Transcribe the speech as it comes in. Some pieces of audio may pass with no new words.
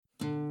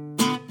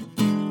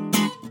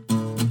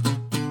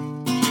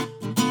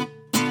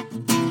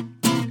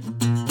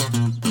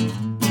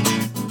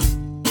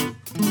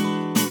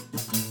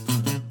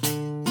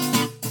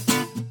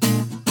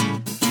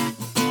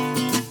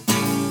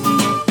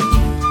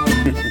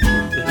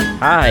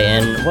Hi,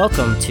 and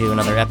welcome to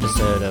another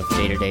episode of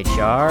Jaded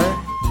HR,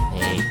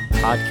 a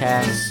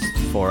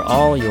podcast for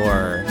all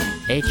your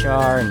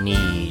HR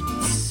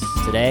needs.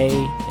 Today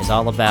is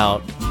all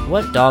about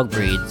what dog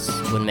breeds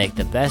would make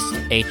the best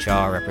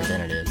HR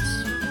representatives.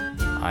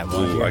 I'm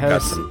one of your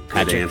hosts,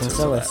 Patrick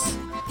Consolis.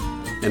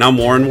 And I'm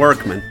Warren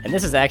Workman. And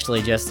this is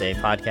actually just a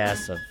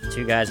podcast of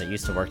two guys that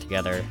used to work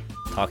together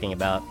talking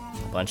about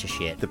a bunch of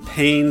shit. The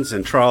pains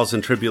and trials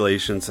and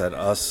tribulations that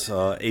us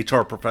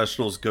HR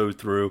professionals go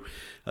through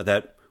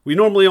that we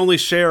normally only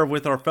share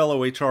with our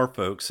fellow HR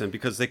folks, and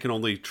because they can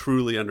only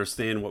truly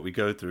understand what we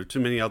go through. Too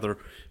many other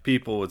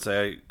people would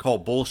say, call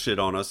bullshit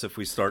on us if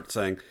we start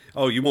saying,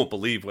 oh, you won't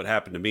believe what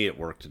happened to me at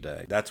work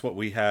today. That's what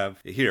we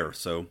have here.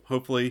 So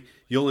hopefully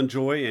you'll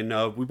enjoy, and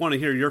we want to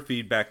hear your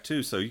feedback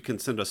too. So you can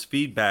send us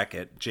feedback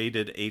at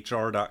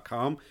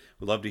jadedhr.com.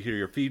 We'd love to hear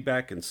your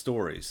feedback and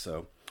stories.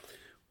 So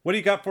what do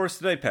you got for us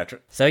today,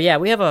 Patrick? So yeah,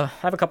 I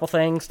have a couple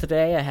things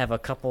today. I have a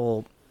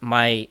couple.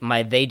 My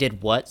they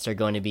did whats are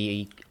going to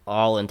be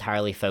all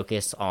entirely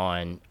focused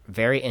on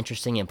very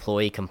interesting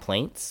employee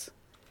complaints.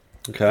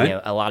 Okay. You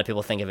know, a lot of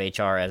people think of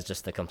HR as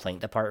just the complaint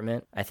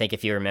department. I think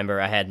if you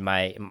remember, I had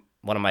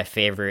one of my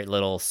favorite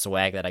little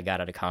swag that I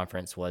got at a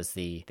conference was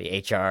the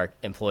HR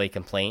employee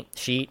complaint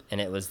sheet, and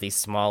it was the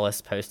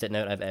smallest Post-it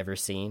note I've ever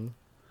seen.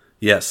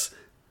 Yes.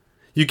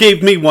 You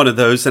gave me one of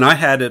those, and I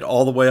had it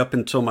all the way up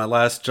until my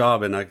last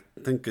job, and I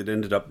think it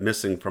ended up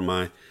missing from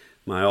my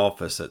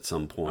office at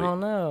some point. Oh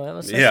no, that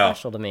was so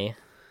special to me.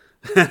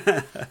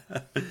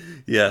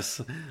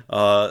 Yes.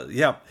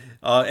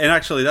 And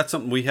actually that's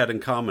something we had in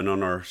common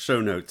on our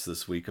show notes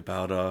this week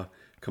about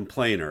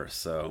complainers.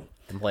 So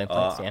complaints,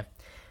 yeah.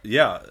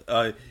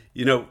 Yeah.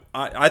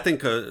 I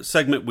think a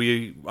segment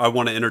I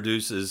want to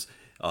introduce is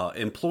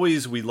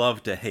employees we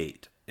love to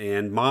hate.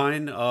 And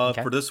mine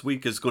for this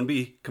week is going to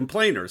be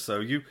complainers. So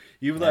you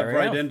led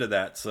right into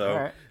that.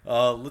 So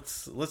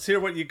let's hear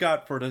what you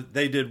got for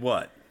They Did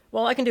What.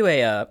 Well, I can do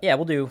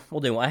we'll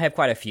do. I have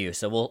quite a few,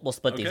 so we'll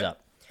split these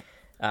up.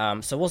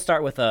 So we'll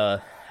start with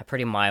a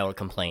pretty mild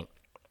complaint.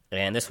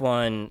 And this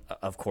one,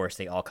 of course,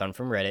 they all come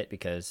from Reddit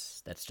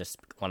because that's just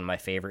one of my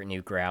favorite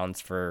new grounds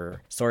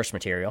for source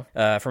material.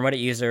 From Reddit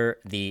user,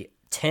 the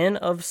 10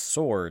 of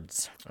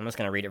Swords. I'm just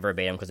going to read it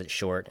verbatim because it's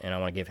short and I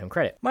want to give him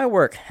credit. My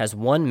work has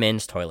one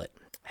men's toilet.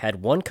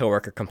 Had one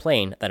coworker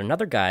complain that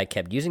another guy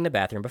kept using the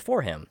bathroom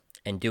before him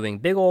and doing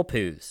big ol'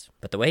 poos.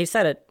 But the way he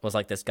said it was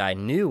like this guy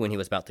knew when he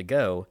was about to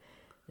go,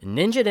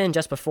 ninja'd in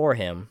just before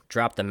him,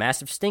 dropped a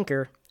massive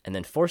stinker, and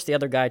then forced the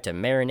other guy to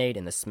marinate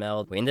in the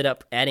smell. We ended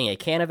up adding a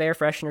can of air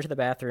freshener to the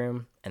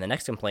bathroom, and the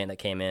next complaint that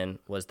came in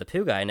was the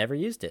poo guy never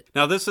used it.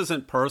 Now, this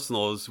isn't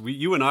personal.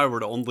 You and I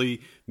were the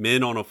only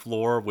men on a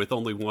floor with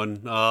only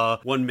one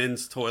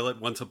men's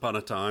toilet once upon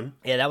a time.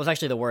 Yeah, that was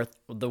actually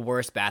the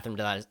worst bathroom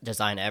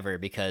design ever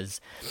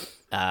because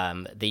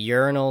the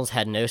urinals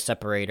had no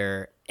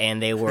separator, and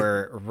they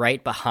were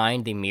right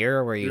behind the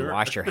mirror where you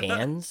wash your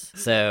hands.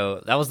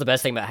 So that was the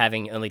best thing about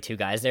having only two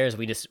guys there is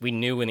we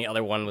knew when the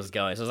other one was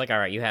going. So it was like, all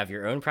right, you have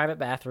your own private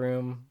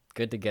bathroom,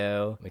 good to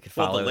go. We could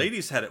follow. Well, the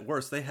ladies had it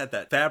worse. They had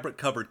that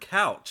fabric-covered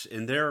couch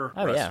in their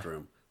restroom. Yeah.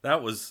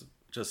 That was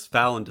just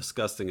foul and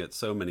disgusting at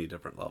so many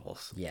different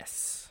levels.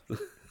 Yes.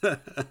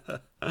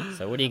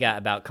 So what do you got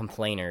about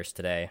complainers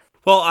today?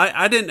 Well,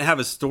 I didn't have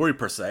a story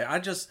per se. I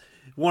just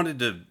wanted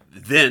to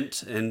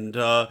vent and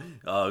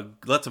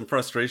let some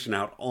frustration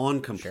out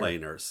on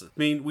complainers. Sure. I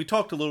mean, we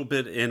talked a little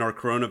bit in our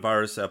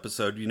coronavirus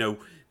episode. You know,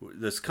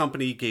 this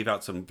company gave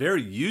out some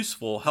very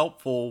useful,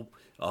 helpful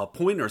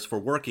pointers for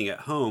working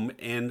at home,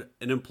 and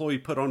an employee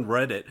put on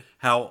Reddit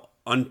how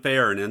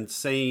unfair and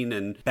insane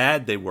and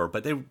bad they were,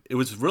 but it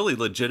was really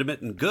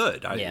legitimate and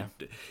good.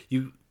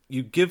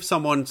 You give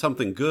someone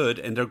something good,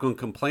 and they're going to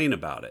complain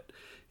about it.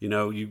 You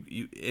know,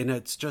 and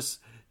it's just.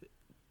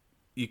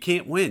 You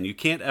can't win. You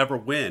can't ever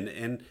win.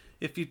 And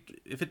if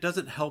it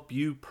doesn't help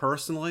you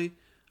personally,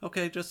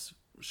 okay, just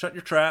shut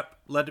your trap.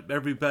 Let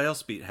everybody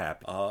else be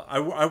happy.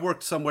 I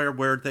worked somewhere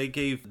where they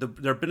gave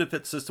their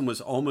benefit system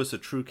was almost a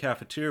true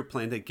cafeteria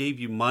plan. They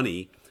gave you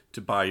money to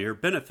buy your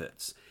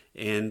benefits,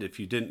 and if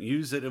you didn't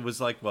use it, it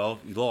was like, well,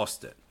 you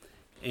lost it.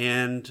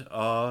 And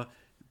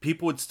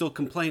people would still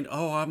complain,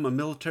 oh, I'm a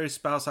military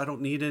spouse. I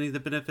don't need any of the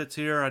benefits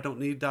here. I don't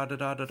need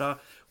da-da-da-da-da.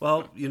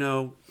 Well, you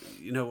know,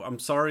 I'm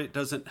sorry it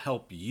doesn't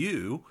help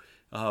you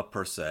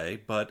per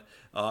se, but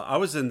I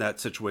was in that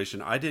situation.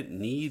 I didn't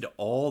need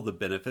all the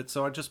benefits,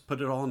 so I just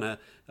put it all in a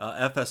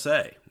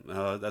FSA.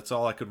 That's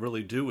all I could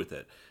really do with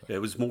it. It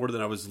was more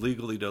than I was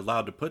legally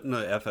allowed to put in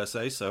a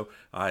FSA, so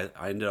I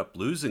ended up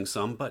losing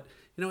some, but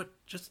you know,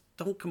 just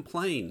don't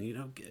complain. You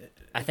know,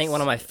 I think one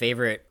of my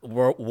favorite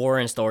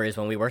Warren stories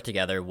when we worked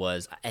together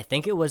was, I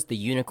think it was the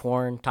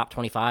unicorn top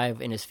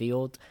 25 in his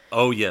field.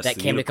 Oh yes, that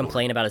came to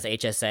complain about his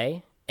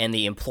HSA and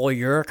the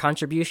employer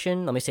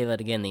contribution. Let me say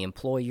that again: the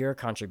employer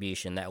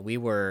contribution that we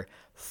were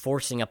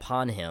forcing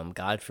upon him.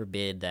 God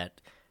forbid that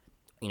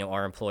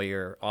our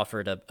employer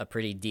offered a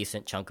pretty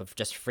decent chunk of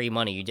just free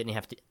money. You didn't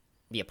have to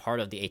be a part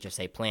of the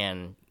HSA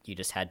plan. You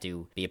just had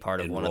to be a part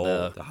of one of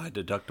the high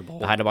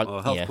deductible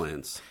health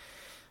plans.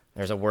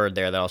 There's a word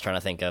there that I was trying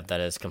to think of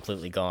that is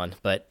completely gone.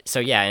 But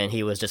so yeah, and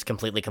he was just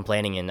completely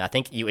complaining, and I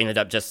think you ended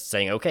up just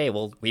saying, "Okay,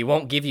 well, we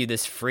won't give you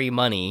this free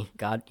money.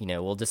 God,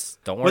 we'll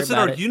just don't worry about it." Was it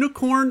our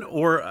unicorn,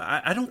 or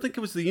I don't think it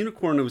was the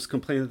unicorn who was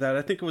complaining that.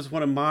 I think it was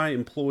one of my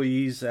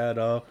employees at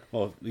the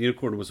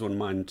unicorn was one of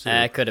mine too.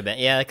 It could have been.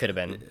 Yeah, it could have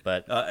been.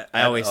 But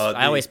I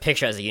always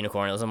picture it as a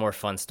unicorn. It was a more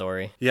fun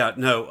story. Yeah,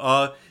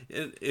 no,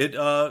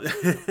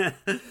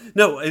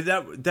 no,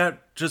 that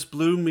just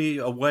blew me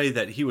away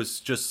that he was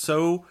just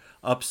so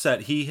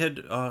upset. He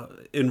had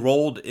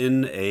enrolled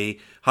in a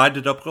high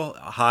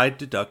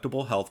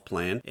deductible health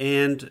plan,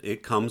 and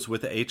it comes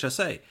with the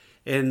HSA.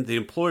 And the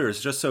employer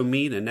is just so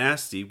mean and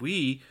nasty.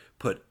 We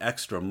put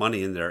extra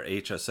money in their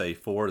HSA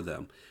for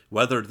them,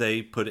 whether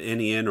they put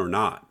any in or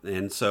not.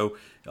 And so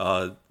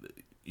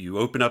you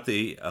open up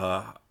the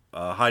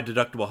high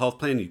deductible health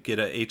plan, you get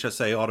a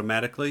HSA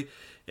automatically.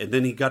 And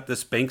then he got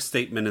this bank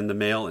statement in the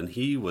mail, and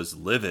he was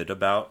livid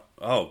about,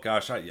 oh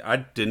gosh, I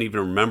didn't even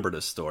remember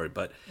this story,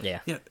 but yeah,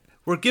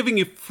 we're giving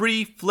you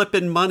free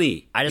flipping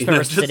money. I just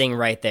remember sitting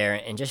right there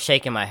and just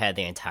shaking my head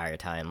the entire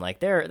time. Like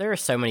there are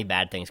so many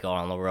bad things going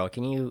on in the world.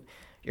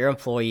 Your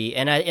employee,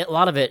 and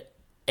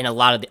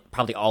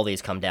probably all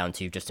these come down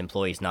to just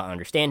employees not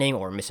understanding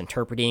or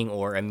misinterpreting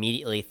or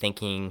immediately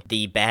thinking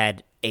the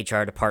bad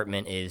HR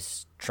department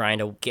is trying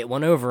to get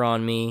one over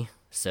on me.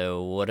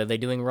 So what are they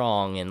doing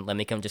wrong? And let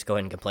me just go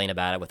ahead and complain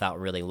about it without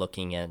really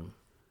looking in.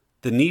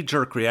 The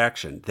knee-jerk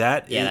reaction.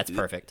 That's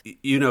perfect.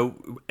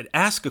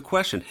 Ask a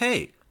question.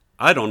 Hey,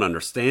 I don't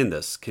understand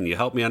this. Can you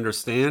help me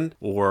understand?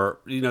 Or,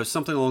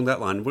 something along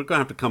that line. We're going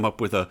to have to come up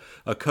with a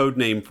code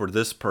name for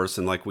this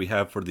person like we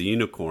have for the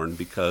unicorn,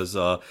 because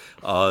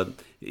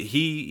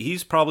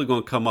he's probably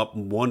going to come up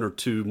one or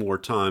two more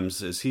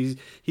times, as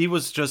he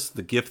was just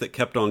the gift that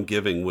kept on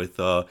giving with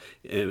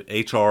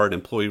HR and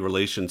employee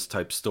relations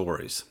type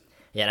stories.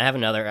 Yeah, and I have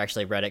another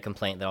actually Reddit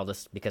complaint that I'll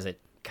just, because it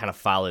kind of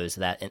follows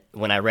that. And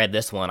when I read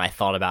this one, I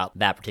thought about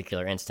that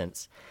particular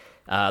instance.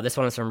 This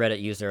one is from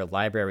Reddit user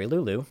Library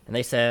Lulu, and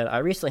they said, I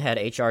recently had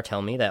HR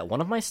tell me that one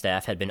of my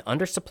staff had been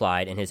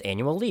undersupplied in his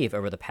annual leave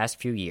over the past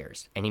few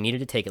years, and he needed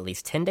to take at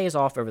least 10 days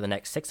off over the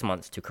next 6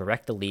 months to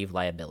correct the leave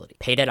liability.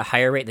 Paid at a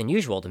higher rate than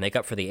usual to make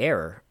up for the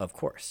error, of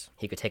course.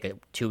 He could take a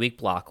 2-week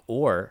block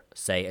or,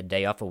 say, a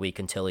day off a week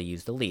until he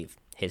used the leave.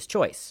 His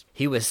choice.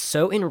 He was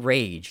so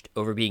enraged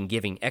over being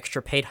given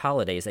extra paid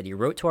holidays that he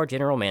wrote to our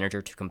general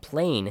manager to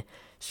complain,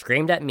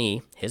 screamed at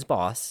me, his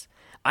boss,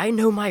 I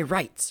know my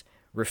rights,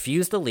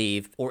 refused the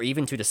leave, or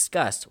even to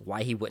discuss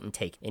why he wouldn't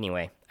take it.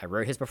 Anyway, I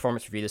wrote his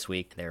performance review this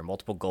week. There are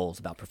multiple goals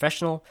about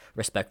professional,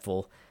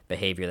 respectful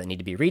behavior that need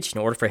to be reached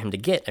in order for him to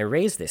get a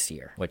raise this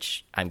year,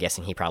 which I'm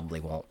guessing he probably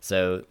won't.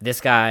 So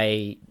this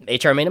guy,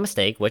 HR made a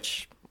mistake,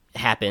 which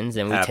happens,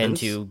 and we tend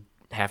to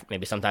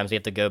maybe sometimes we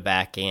have to go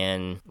back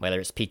and whether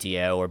it's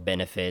PTO or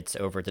benefits,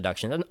 over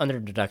deductions, under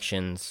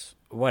deductions,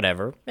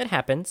 whatever, it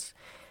happens.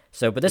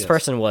 So, but this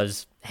person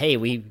was, hey,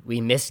 we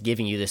miss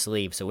giving you this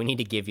leave, so we need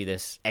to give you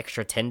this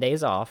extra 10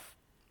 days off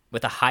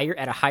at a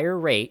higher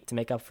rate to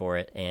make up for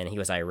it. And he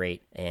was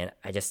irate, and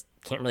I just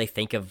can't really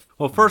think of.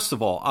 Well, first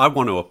of all, I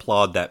want to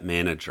applaud that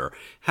manager.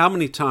 How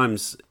many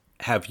times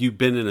have you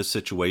been in a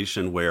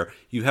situation where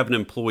you have an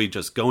employee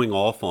just going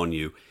off on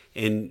you,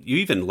 and you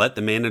even let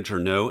the manager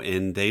know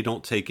and they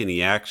don't take any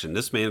action?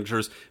 This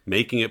manager's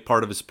making it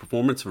part of his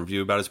performance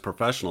review about his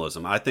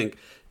professionalism. I think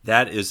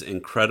that is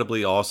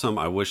incredibly awesome.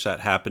 I wish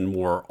that happened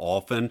more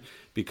often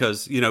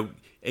because,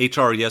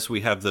 HR, yes,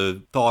 we have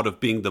the thought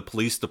of being the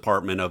police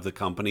department of the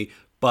company,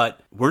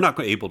 but we're not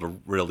able to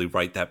really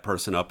write that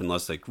person up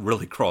unless they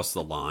really cross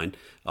the line.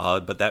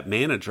 But that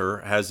manager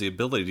has the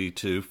ability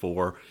to,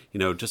 for,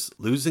 just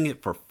losing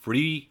it for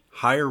free,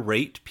 higher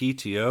rate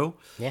PTO.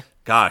 Yeah.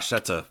 Gosh,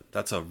 that's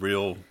a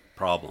real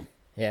problem.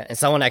 Yeah, and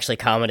someone actually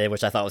commented,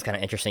 which I thought was kind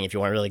of interesting if you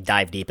want to really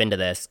dive deep into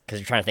this, because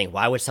you're trying to think,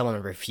 why would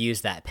someone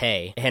refuse that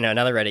pay? And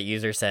another Reddit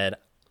user said,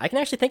 I can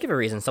actually think of a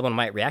reason someone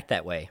might react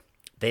that way.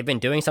 They've been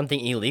doing something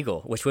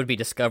illegal, which would be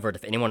discovered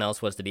if anyone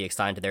else was to be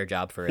assigned to their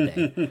job for a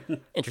day.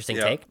 Interesting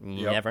take.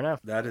 You never know.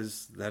 That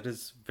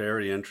is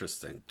very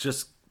interesting.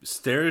 Just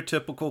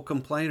stereotypical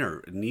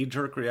complainer,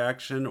 knee-jerk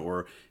reaction,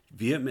 or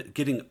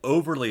getting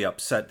overly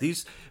upset.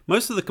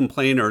 Most of the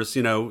complainers,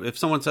 if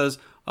someone says,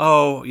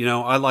 oh,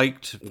 I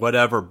liked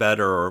whatever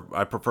better, or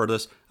I prefer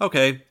this,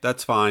 okay,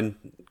 that's fine,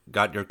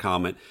 got your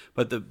comment.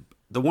 But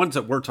the ones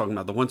that we're talking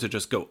about, the ones that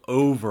just go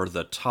over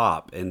the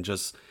top and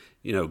just,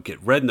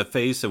 get red in the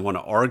face and want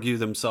to argue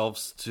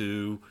themselves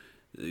to,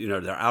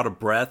 they're out of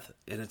breath,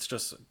 and it's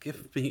just,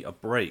 give me a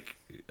break.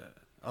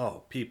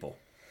 Oh, people.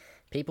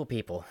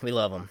 People. We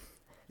love them.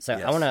 So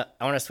yes.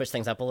 I want to switch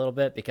things up a little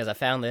bit because I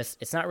found this.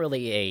 It's not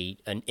really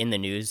an in the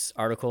news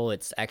article.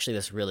 It's actually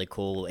this really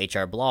cool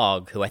HR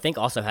blog who I think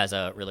also has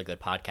a really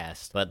good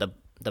podcast. But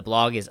the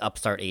blog is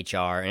Upstart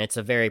HR, and it's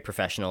a very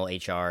professional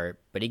HR.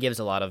 But he gives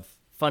a lot of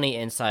funny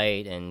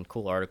insight and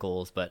cool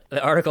articles. But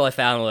the article I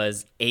found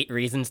was 8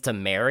 reasons to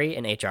marry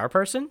an HR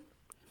person.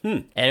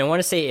 And I want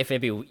to see if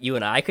maybe you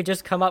and I could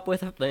just come up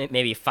with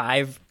maybe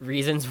 5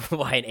 reasons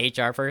why an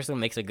HR person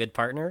makes a good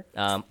partner.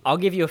 I'll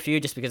give you a few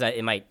just because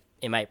it might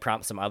it might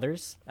prompt some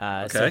others.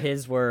 Okay. So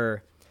his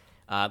were,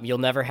 you'll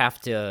never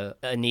have to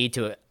need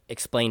to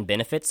explain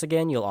benefits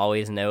again. You'll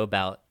always know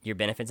about your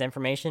benefits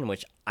information,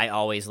 which I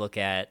always look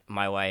at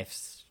my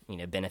wife's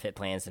benefit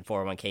plans and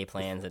 401k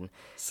plans, and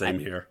Same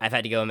here. I've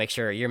had to go and make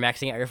sure you're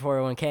maxing out your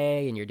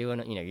 401k and you're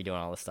doing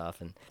all this stuff.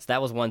 And so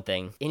that was one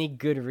thing. Any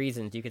good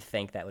reasons you could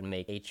think that would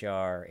make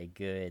HR a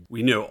good...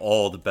 We know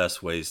all the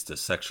best ways to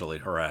sexually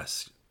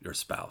harass your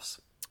spouse.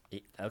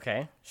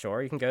 Okay,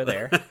 sure, you can go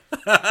there.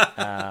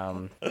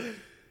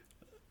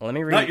 Let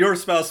me read. Not your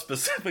spouse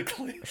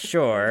specifically.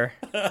 Sure.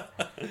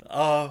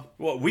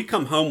 Well, we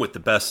come home with the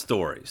best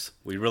stories.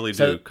 We really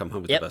do come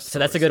home with the best stories. So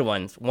that's a good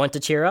one. One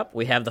to cheer up.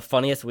 We have the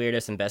funniest,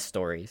 weirdest, and best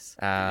stories.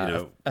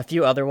 A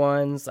few other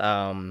ones.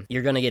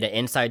 You're going to get an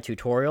inside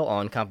tutorial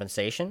on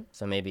compensation.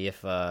 So maybe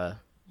if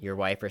your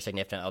wife or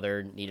significant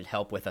other needed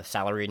help with a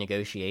salary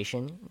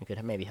negotiation, you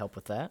could maybe help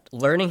with that.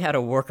 Learning how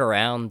to work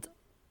around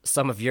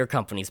some of your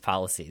company's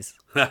policies.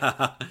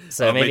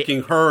 So maybe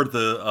making her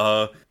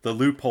the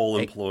loophole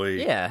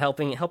employee. Yeah,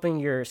 helping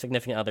your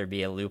significant other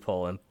be a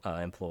loophole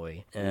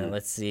employee. And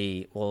let's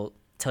see, we'll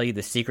tell you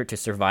the secret to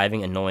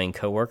surviving annoying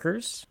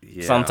coworkers.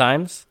 Yeah.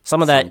 Sometimes.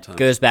 Some of that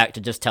goes back to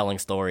just telling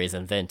stories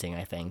and venting,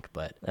 I think.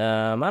 But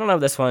I don't know,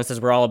 this one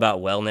says we're all about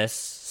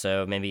wellness.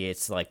 So maybe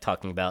it's like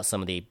talking about some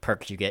of the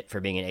perks you get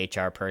for being an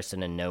HR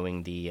person and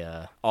knowing the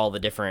all the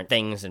different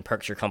things and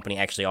perks your company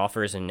actually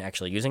offers and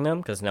actually using them,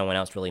 because no one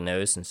else really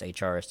knows, since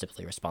HR is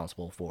typically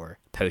responsible for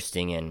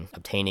posting and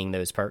obtaining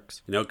those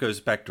perks. It goes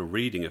back to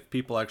reading. If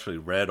people actually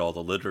read all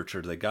the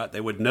literature they got,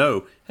 they would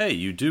know, hey,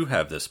 you do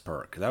have this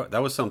perk.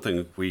 That was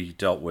something we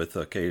dealt with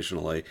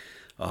occasionally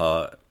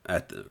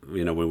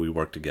when we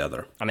worked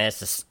together. I mean,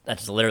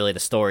 that's literally the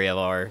story of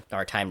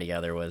our time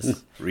together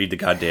was... Read the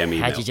goddamn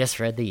email. Had you just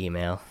read the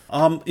email?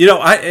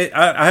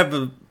 I have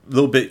a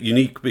little bit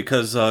unique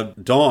because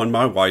Dawn,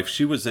 my wife,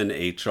 she was in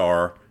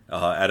HR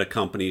at a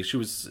company. She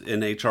was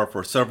in HR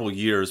for several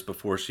years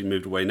before she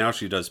moved away. Now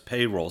she does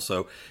payroll.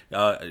 So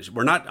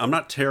I'm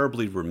not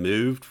terribly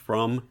removed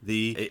from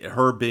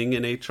her being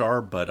in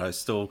HR, but I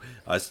still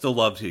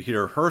love to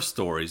hear her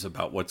stories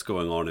about what's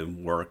going on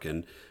in work.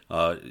 And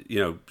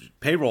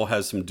payroll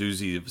has some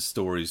doozy of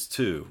stories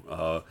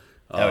too.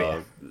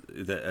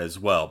 As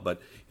well.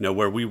 But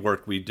where we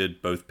worked, we did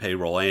both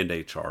payroll and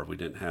HR. We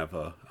didn't have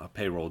a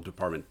payroll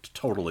department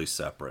totally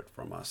separate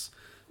from us.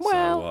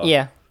 Well,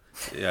 yeah,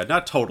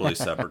 not totally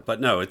separate,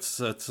 but no,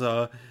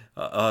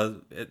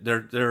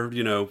 they're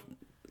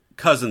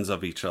cousins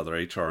of each other,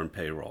 HR and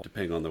payroll,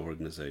 depending on the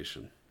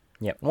organization.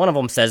 Yep. One of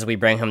them says we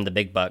bring him the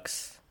big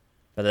bucks,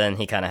 but then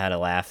he kind of had a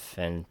laugh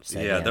and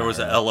said, there was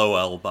a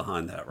LOL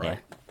behind that, right?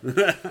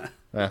 Yeah.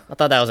 Well, I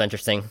thought that was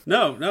interesting.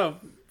 No.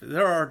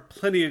 There are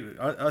plenty of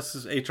us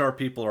as HR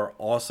people are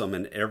awesome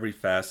in every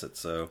facet.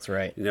 So that's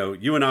right.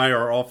 You and I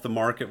are off the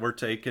market. We're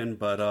taken,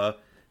 but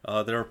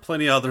there are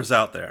plenty others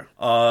out there.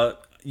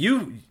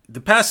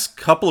 The past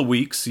couple of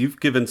weeks,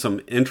 you've given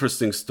some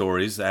interesting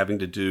stories having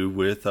to do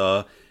with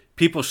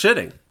people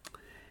shitting,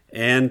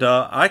 and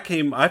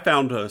I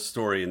found a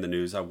story in the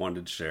news I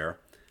wanted to share,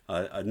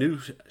 a new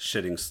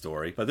shitting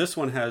story, but this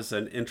one has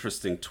an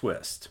interesting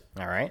twist.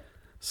 All right.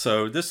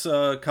 So this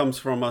comes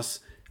from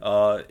us.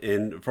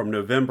 From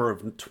November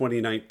of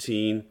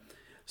 2019.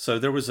 So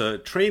there was a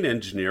train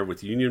engineer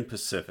with Union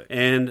Pacific,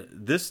 and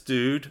this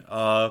dude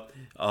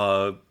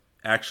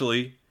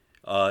actually,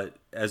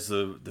 as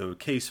the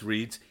case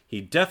reads,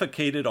 he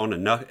defecated on a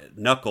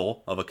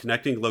knuckle of a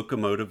connecting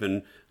locomotive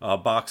and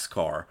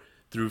boxcar,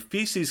 threw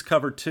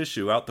feces-covered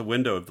tissue out the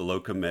window of the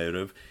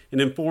locomotive,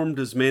 and informed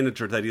his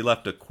manager that he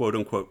left a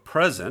quote-unquote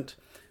present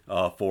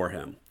for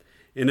him.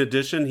 In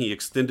addition, he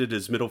extended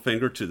his middle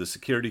finger to the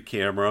security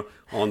camera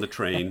on the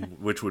train,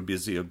 which would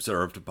be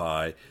observed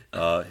by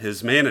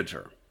his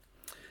manager.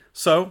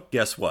 So,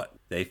 guess what?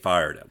 They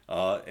fired him.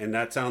 And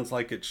that sounds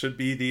like it should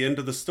be the end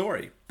of the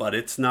story, but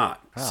it's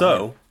not.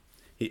 Oh,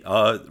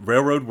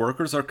 railroad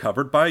workers are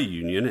covered by a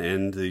union,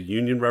 and the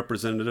union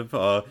representative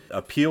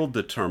appealed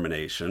the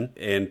termination,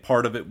 and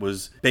part of it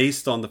was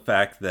based on the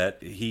fact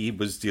that he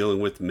was dealing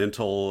with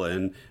mental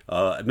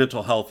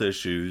health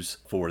issues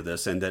for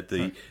this, and that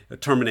the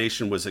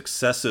termination was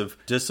excessive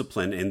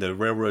discipline, and the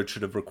railroad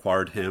should have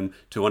required him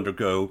to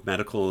undergo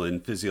medical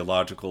and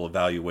physiological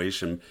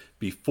evaluation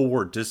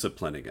before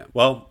disciplining him.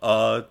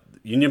 Well,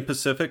 Union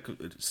Pacific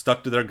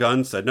stuck to their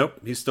guns, said, nope,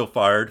 he's still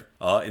fired,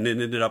 and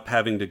it ended up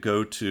having to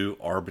go to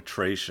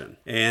arbitration.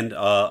 And,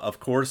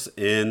 of course,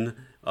 in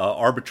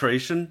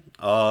arbitration,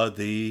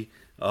 the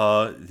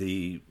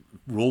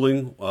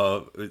ruling,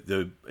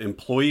 the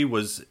employee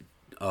was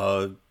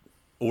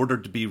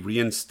ordered to be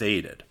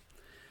reinstated.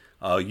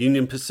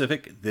 Union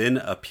Pacific then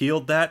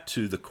appealed that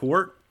to the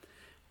court,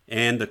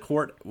 and the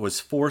court was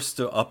forced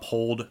to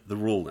uphold the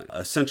ruling.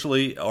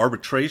 Essentially,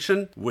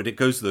 arbitration, when it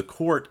goes to the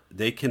court,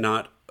 they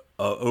cannot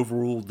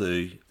overrule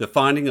the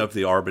finding of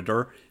the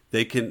arbiter.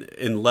 They can,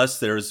 unless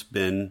there's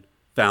been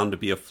found to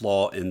be a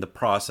flaw in the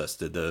process.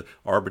 Did the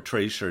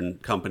arbitration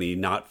company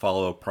not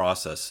follow a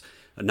process,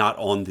 not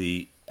on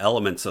the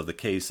elements of the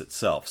case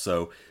itself?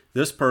 So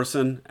this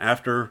person,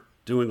 after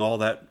doing all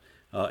that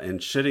and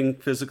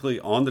shitting physically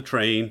on the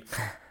train,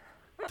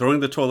 throwing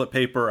the toilet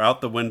paper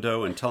out the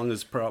window, and telling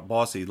his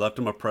boss he left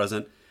him a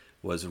present,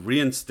 was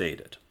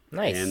reinstated.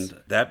 Nice.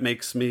 And that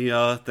makes me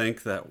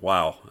think that,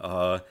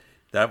 wow,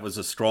 that was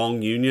a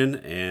strong union,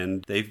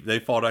 and they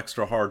fought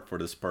extra hard for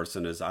this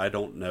person, as I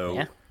don't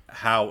know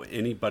how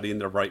anybody in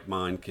their right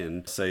mind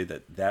can say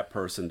that that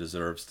person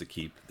deserves to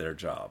keep their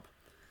job.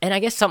 And I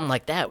guess something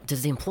like that,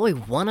 does the employee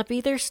want to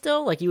be there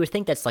still? Like, you would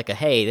think that's like a,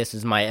 hey, this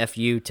is my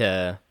FU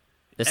to,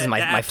 this is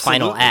my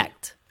final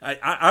act.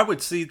 I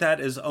would see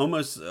that as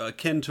almost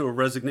akin to a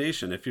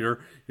resignation. If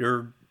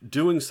you're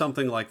doing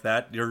something like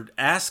that, you're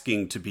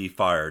asking to be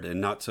fired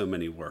and not so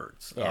many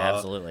words. Yeah,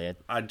 absolutely.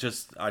 I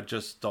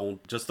just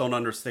don't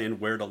understand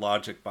where the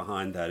logic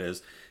behind that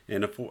is.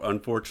 And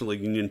unfortunately,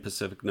 Union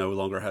Pacific no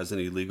longer has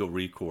any legal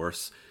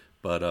recourse.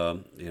 But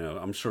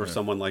I'm sure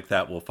someone like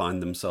that will find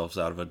themselves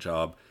out of a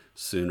job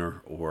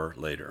sooner or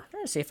later. I'm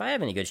trying to see if I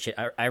have any good shit.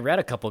 I read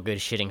a couple good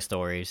shitting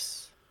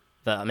stories,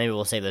 but maybe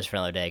we'll save those for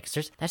another day,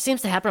 because that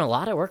seems to happen a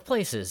lot at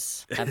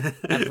workplaces.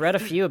 I've read a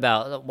few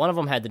about, one of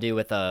them had to do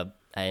with an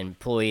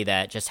employee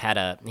that just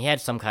had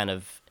some kind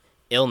of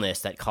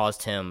illness that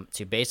caused him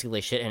to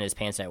basically shit in his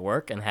pants at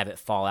work and have it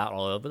fall out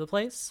all over the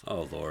place.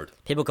 Oh, Lord.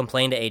 People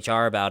complained to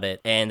HR about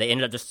it, and they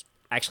ended up just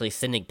actually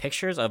sending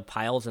pictures of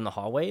piles in the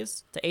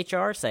hallways to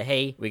HR, say,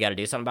 hey, we got to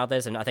do something about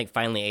this. And I think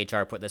finally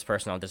HR put this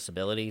person on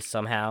disability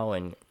somehow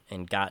and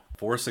got...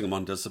 Forcing them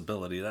on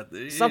disability.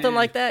 Something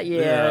like that,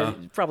 yeah.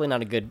 Probably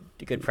not a good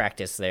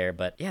practice there,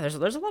 but yeah, there's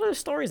a lot of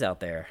stories out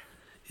there.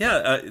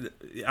 Yeah,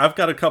 I've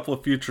got a couple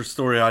of future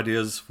story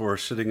ideas for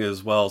shitting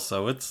as well,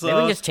 so it's... Maybe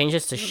we can just change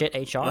this to shit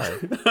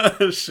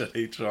HR.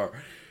 Shit HR.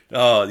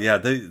 Oh, yeah,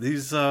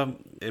 these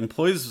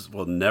employees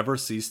will never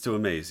cease to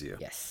amaze you.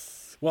 Yes.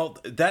 Well,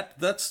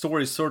 that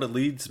story sort of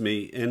leads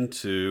me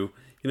into,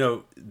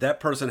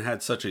 that person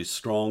had such a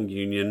strong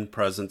union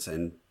presence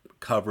and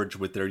coverage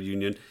with their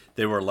union,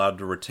 they were allowed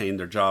to retain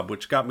their job,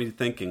 which got me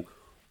thinking,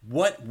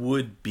 what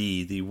would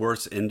be the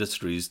worst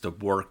industries to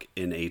work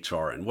in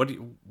HR? And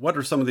what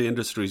are some of the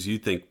industries you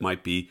think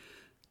might be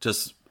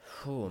just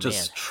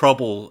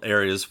trouble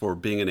areas for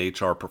being an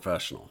HR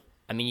professional?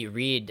 I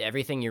mean,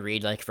 everything you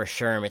read, like for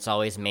SHRM, it's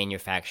always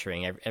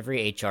manufacturing.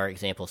 Every HR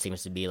example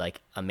seems to be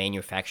like a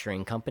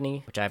manufacturing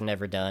company, which I've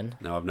never done.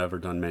 No, I've never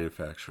done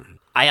manufacturing.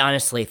 I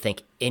honestly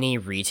think any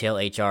retail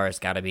HR has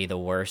got to be the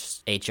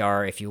worst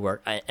HR if you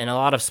work. And a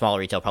lot of small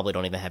retail probably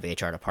don't even have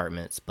HR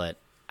departments, but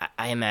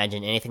I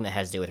imagine anything that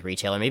has to do with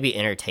retail or maybe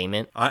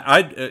entertainment.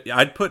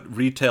 I'd put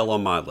retail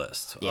on my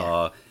list.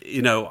 Yeah.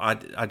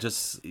 I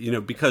just,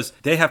 because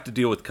they have to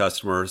deal with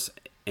customers.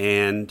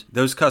 And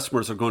those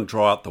customers are going to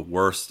draw out the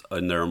worst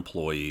in their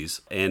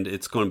employees, and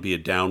it's going to be a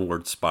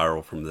downward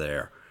spiral from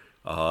there.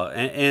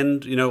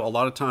 And a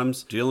lot of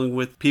times dealing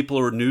with people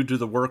who are new to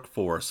the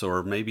workforce,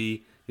 or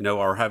maybe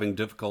are having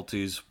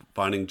difficulties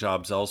finding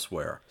jobs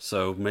elsewhere.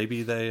 So maybe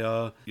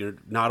you're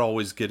not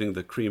always getting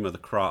the cream of the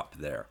crop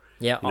there.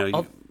 Yeah.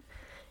 Now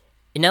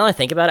that I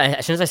think about it,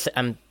 as soon as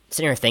I'm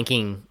sitting here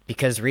thinking,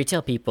 because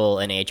retail people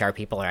and HR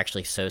people are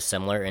actually so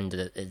similar in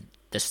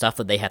the stuff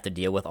that they have to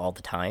deal with all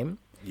the time.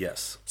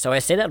 Yes. So I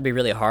say that would be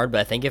really hard, but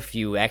I think if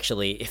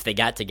they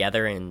got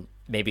together and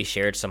maybe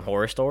shared some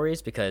horror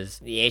stories, because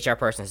the HR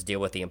persons deal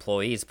with the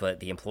employees,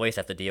 but the employees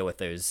have to deal with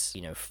those,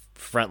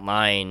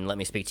 frontline, let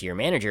me speak to your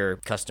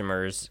manager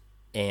customers.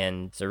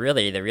 And so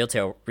really the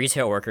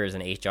retail workers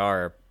and HR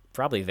are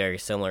probably very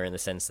similar in the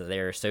sense that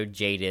they're so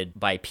jaded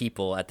by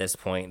people at this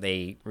point.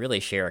 They really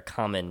share a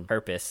common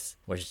purpose,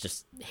 which is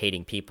just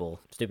hating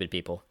people, stupid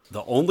people.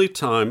 The only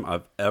time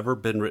I've ever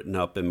been written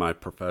up in my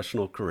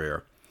professional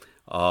career,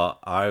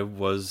 I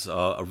was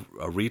a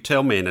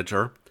retail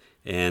manager,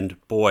 and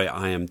boy,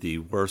 I am the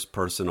worst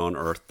person on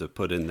earth to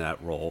put in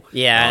that role.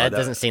 Yeah, that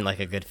doesn't seem like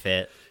a good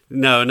fit.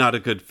 No, not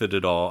a good fit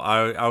at all.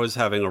 I was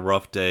having a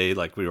rough day,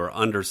 like we were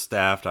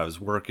understaffed. I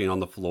was working on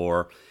the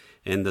floor,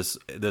 and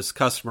this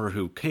customer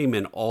who came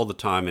in all the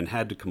time and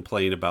had to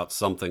complain about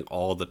something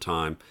all the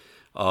time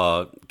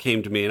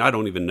came to me, and I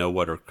don't even know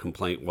what her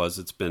complaint was.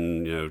 It's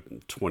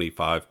been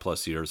 25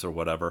 plus years or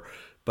whatever.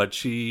 But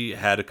she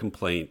had a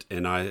complaint,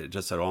 and I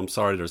just said, I'm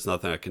sorry, there's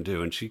nothing I can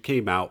do. And she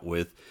came out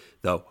with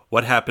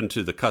what happened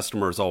to the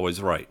customer is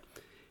always right.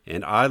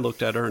 And I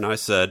looked at her and I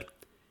said,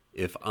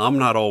 if I'm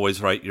not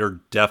always right,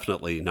 you're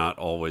definitely not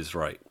always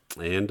right.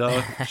 And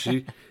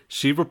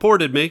she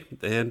reported me,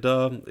 and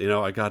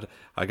I got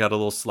a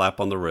little slap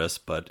on the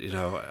wrist, but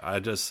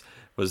I just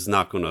was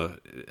not going to.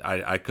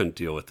 I couldn't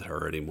deal with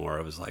her anymore.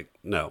 I was like,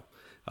 no.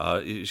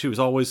 She was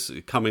always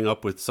coming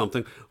up with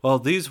something. Well,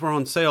 these were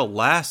on sale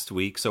last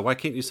week, so why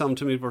can't you sell them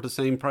to me for the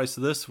same price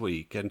this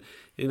week? And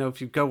if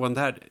you go on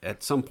that,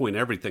 at some point,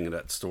 everything in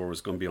that store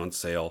was going to be on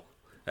sale.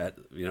 I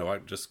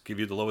just give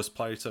you the lowest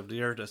price of the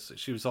year.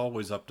 She was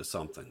always up to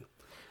something.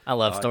 I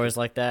love stories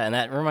like that, and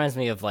that reminds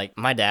me of, like,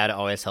 my dad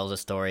always tells a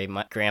story.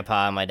 My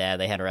grandpa and my dad,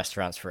 they had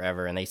restaurants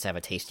forever, and they used to have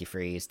a Tasty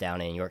Freeze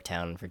down in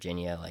Yorktown,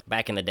 Virginia, like,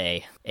 back in the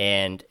day.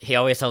 And he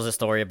always tells a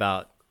story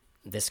about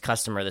this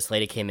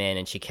lady came in,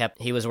 and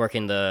he was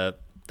working the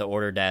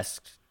order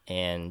desk,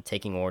 and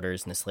taking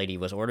orders, and this lady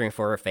was ordering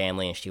for her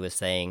family, and she was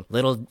saying,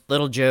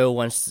 little Joe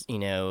wants,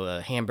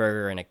 a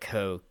hamburger and a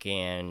Coke,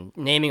 and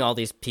naming all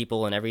these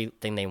people and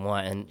everything they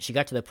want. And she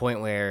got to the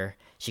point where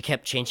she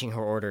kept changing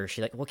her order.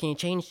 She's like, well, can you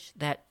change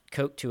that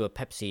Coke to a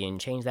Pepsi and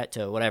change that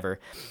to whatever?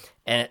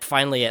 And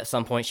finally, at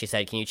some point, she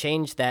said, can you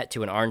change that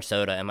to an orange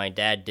soda? And my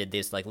dad did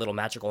these like little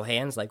magical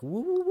hands, like,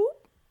 woo, woo, woo.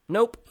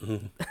 Nope.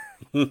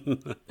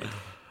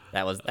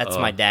 That's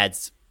my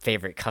dad's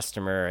favorite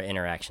customer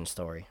interaction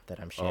story that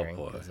I'm sharing.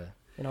 Oh,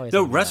 boy.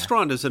 No,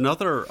 restaurant is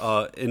another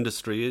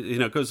industry.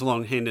 It goes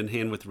along hand in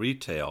hand with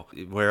retail,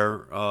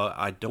 where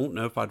I don't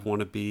know if I'd want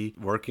to be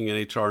working in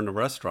HR in the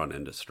restaurant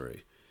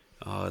industry.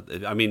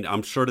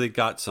 I'm sure they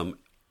got some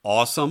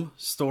awesome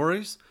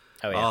stories.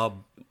 Oh, yeah.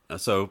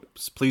 So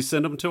please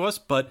send them to us.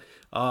 But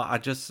I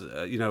just,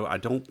 I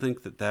don't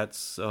think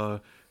that's...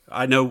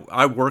 I know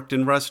I worked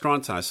in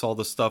restaurants and I saw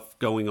the stuff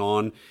going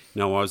on.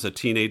 I was a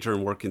teenager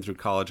and working through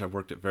college. I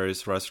worked at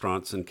various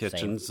restaurants and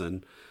kitchens. Same.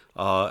 And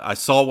I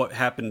saw what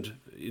happened,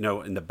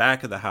 in the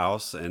back of the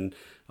house. And,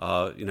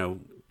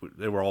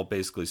 they were all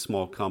basically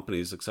small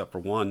companies except for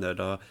one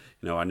that,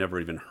 I never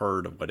even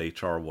heard of what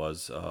HR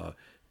was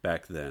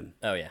back then.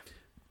 Oh, yeah.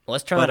 Well,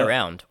 let's turn that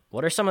around.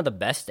 What are some of the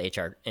best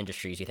HR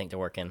industries you think to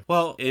work in?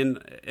 Well, and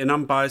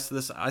I'm biased to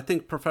this. I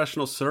think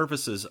professional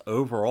services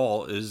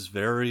overall is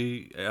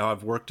very.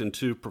 I've worked in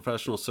 2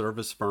 professional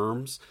service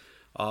firms.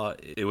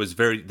 It was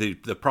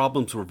the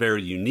problems were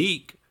very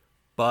unique,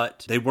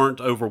 but they weren't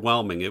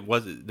overwhelming.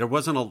 There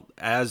wasn't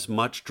as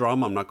much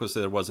drama. I'm not going to say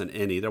there wasn't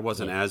any. There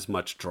wasn't as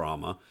much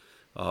drama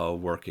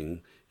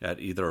working at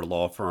either a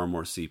law firm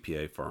or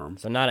CPA firm.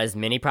 So not as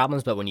many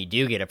problems, but when you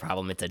do get a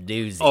problem, it's a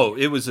doozy. Oh,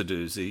 it was a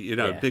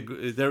doozy.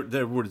 Big.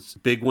 There was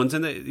big ones,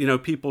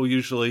 and people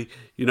usually,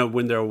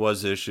 when there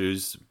was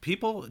issues,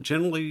 people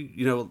generally,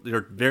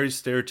 they're very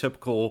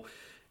stereotypical.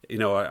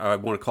 I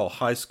want to call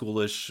high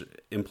schoolish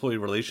employee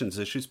relations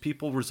issues.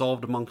 People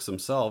resolved amongst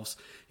themselves.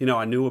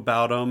 I knew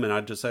about them, and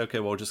I'd just say, okay,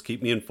 well, just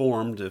keep me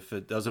informed if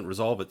it doesn't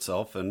resolve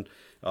itself, and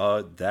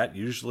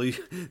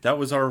that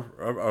was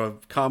our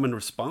common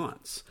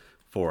response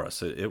for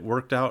us. It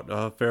worked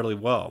out fairly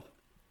well.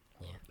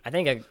 Yeah. I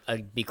think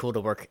it'd be cool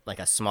to work like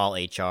a small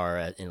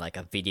HR in like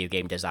a video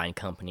game design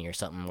company or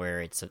something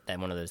where it's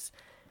one of those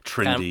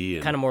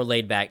trendy, kind of more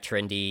laid back,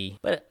 trendy.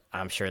 But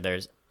I'm sure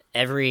there's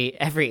every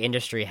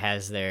industry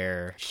has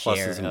their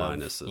share pluses and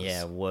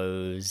minuses.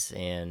 Woes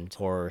and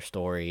horror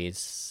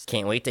stories.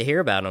 Can't wait to hear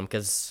about them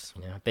because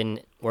I've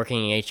been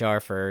working in HR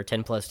for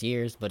 10 plus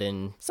years, but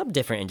in some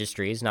different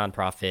industries: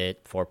 nonprofit,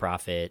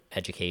 for-profit,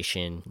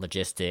 education,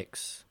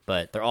 logistics.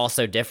 But they're all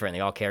so different.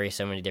 They all carry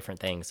so many different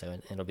things. So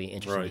it'll be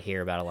interesting to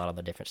hear about a lot of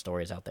the different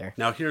stories out there.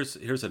 Now,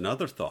 here's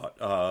another thought.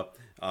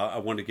 I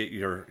want to get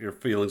your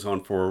feelings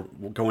on for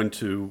going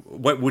to,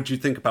 what would you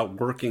think about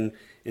working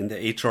in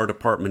the HR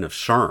department of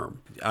SHRM?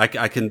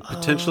 I can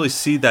potentially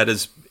see that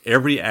as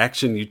every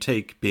action you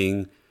take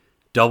being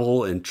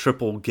double and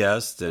triple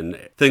guessed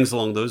and things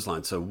along those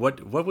lines. So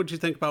what would you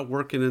think about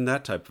working in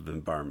that type of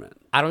environment?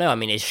 I don't know. I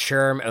mean, is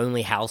SHRM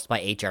only housed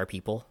by HR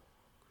people?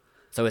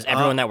 So is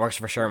everyone that works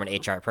for SHRM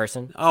an HR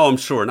person? Oh, I'm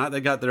sure. Not they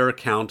got their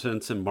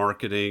accountants and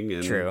marketing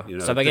and true.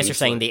 So I guess you're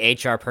saying the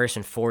HR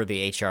person for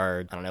the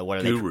HR. I don't know, what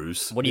are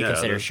gurus. What do you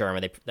consider SHRM?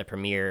 Are they the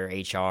premier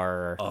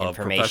HR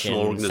information professional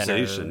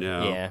organization?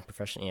 Center? Yeah,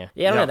 professional.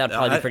 Yeah. I don't know. That'd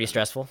probably be pretty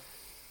stressful.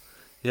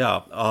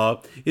 Yeah,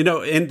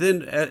 and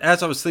then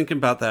as I was thinking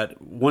about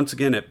that, once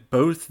again, at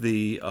both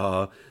the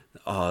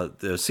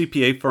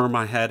CPA firm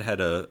I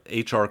had a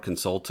HR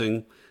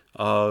consulting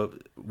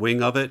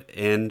wing of it,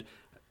 and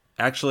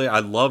actually, I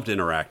loved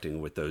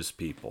interacting with those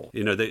people.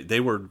 They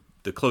were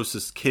the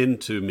closest kin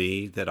to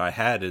me that I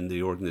had in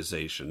the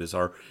organization. Is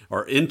our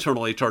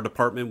internal HR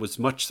department was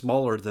much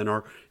smaller than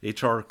our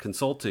HR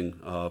consulting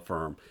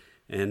firm.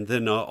 And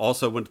then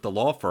also went to the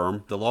law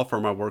firm. The law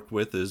firm I worked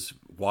with is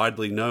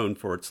widely known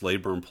for its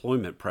labor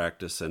employment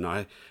practice, and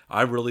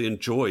I really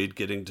enjoyed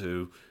getting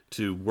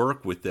to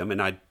work with them.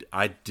 And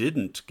I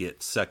didn't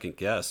get second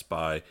guessed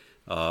by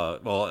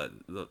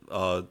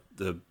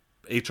the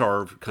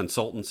HR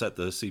consultants at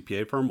the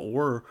CPA firm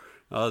or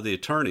the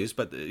attorneys,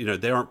 but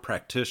they aren't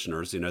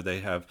practitioners. They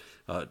have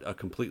a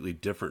completely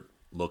different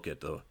look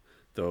at the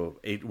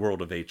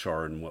world of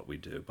HR and what we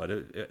do. But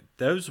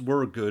those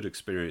were good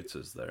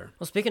experiences there.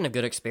 Well, speaking of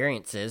good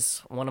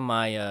experiences, one of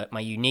my my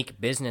unique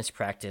business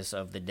practice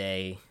of the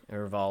day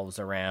revolves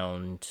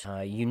around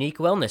unique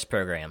wellness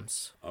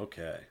programs.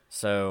 Okay.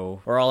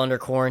 So we're all under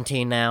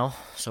quarantine now,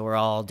 so we're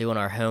all doing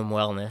our home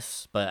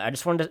wellness. But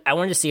I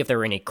wanted to see if there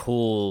were any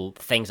cool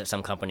things that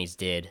some companies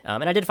did,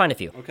 and I did find a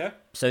few. Okay.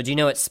 So do you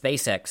know what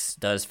SpaceX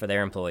does for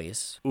their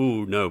employees?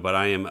 Ooh, no, but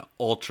I am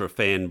ultra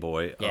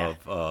fanboy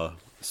of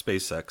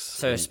SpaceX.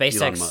 So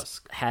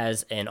SpaceX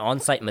has an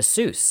on-site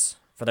masseuse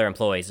for their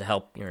employees to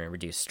help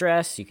reduce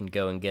stress. You can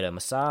go and get a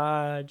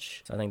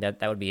massage. So I think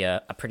that would be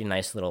a pretty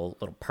nice little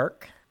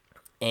perk.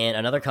 And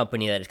another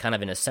company that is kind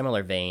of in a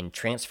similar vein,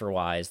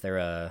 TransferWise, they're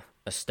a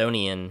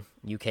Estonian,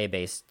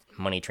 UK-based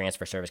money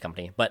transfer service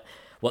company. But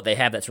what they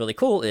have that's really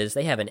cool is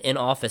they have an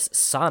in-office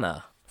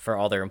sauna for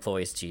all their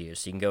employees to use.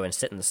 So you can go and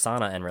sit in the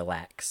sauna and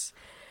relax.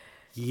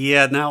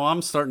 Yeah, now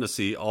I'm starting to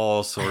see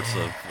all sorts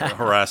of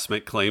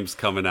harassment claims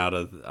coming out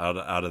of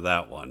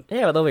that one.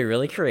 Yeah, well, they'll be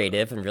really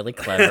creative and really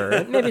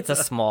clever. Maybe it's a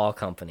small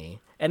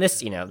company. And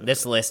this,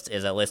 this list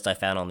is a list I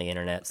found on the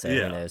internet, so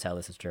who knows how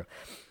this is true.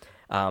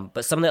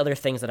 But some of the other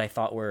things that I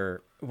thought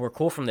were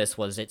cool from this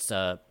was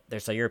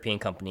there's a European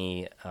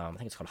company, I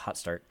think it's called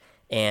Hotstart,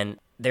 and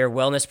their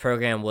wellness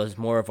program was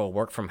more of a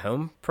work from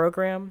home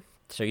program.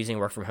 So using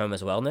work from home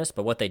as wellness,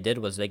 but what they did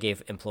was they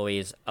gave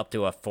employees up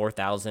to a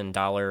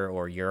 $4,000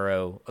 or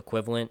euro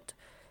equivalent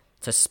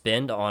to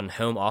spend on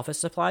home office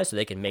supplies so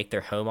they could make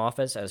their home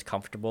office as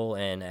comfortable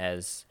and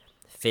as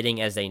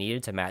fitting as they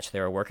needed to match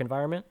their work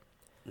environment.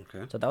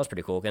 Okay. So that was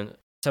pretty cool. And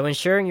so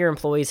ensuring your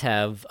employees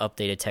have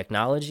updated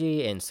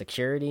technology and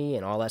security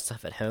and all that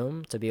stuff at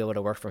home to be able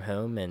to work from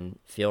home and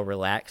feel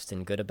relaxed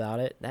and good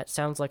about it, that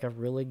sounds like a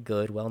really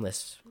good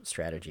wellness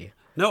strategy.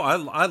 No,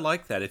 I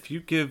like that. If you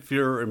give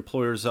your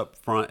employees up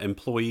front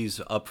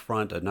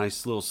a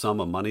nice little sum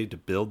of money to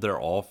build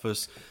their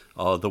office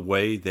the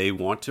way they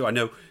want to. I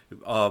know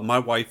my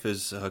wife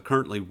is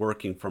currently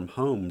working from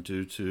home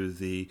due to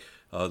the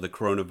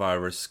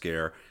coronavirus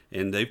scare,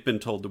 and they've been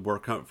told to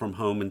work from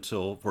home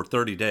for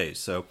 30 days.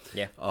 So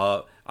yeah.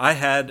 I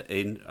had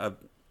a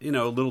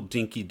little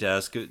dinky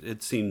desk.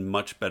 It'd seen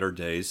much better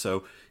days.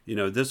 So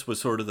this was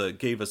sort of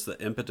gave us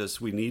the impetus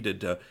we needed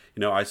to.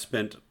 I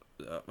spent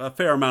a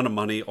fair amount of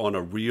money on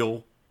a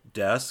real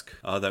desk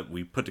that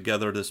we put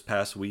together this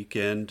past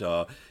weekend.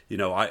 I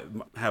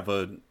have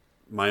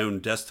my own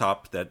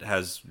desktop that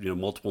has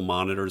multiple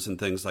monitors and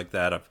things like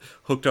that. I've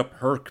hooked up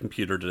her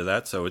computer to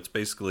that, so it's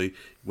basically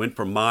went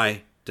from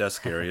my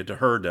desk area to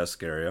her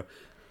desk area.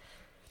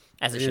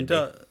 As it should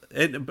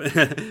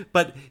be.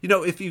 But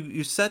if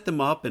you set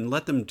them up and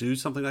let them do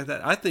something like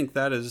that, I think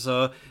that is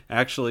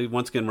actually,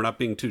 once again, we're not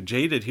being too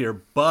jaded here,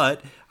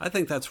 but I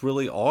think that's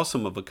really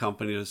awesome of a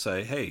company to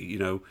say, hey,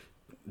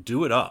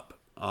 do it up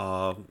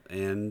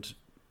and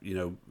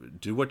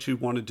do what you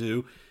want to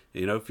do.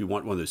 If you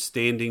want one of those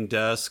standing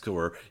desks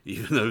or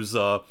even those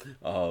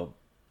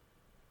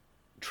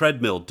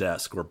treadmill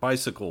desk or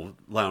bicycle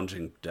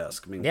lounging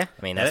desk.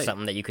 That's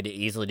something that you could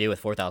easily do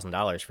with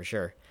 $4,000 for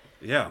sure.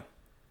 Yeah.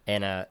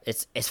 And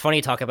it's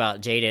funny to talk about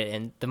jaded,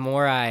 and the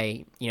more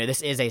I,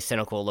 this is a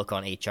cynical look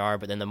on HR,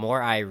 but then the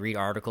more I read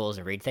articles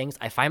and read things,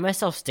 I find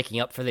myself sticking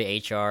up for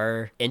the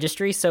HR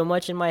industry so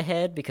much in my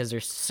head because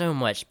there's so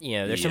much,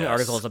 there's so many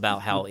articles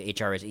about how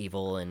HR is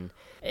evil, and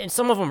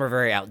some of them are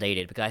very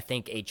outdated because I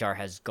think HR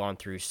has gone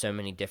through so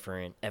many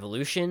different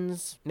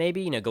evolutions,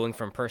 maybe, going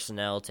from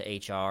personnel to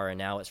HR, and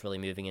now it's really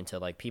moving into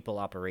like people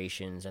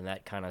operations and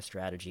that kind of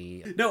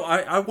strategy. No,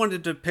 I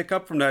wanted to pick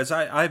up from that. As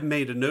I've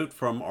made a note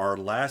from our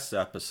last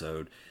episode.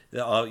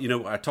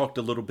 I talked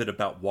a little bit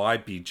about why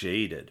be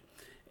jaded.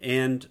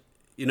 And,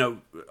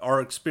 our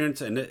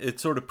experience, and it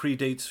sort of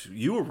predates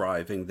you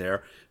arriving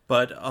there,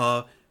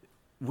 but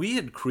we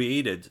had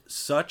created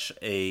such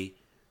a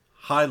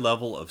high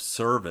level of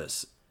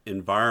service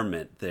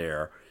environment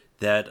there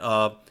that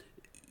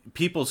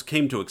people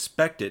came to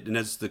expect it. And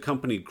as the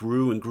company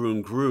grew and grew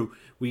and grew,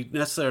 we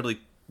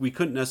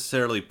couldn't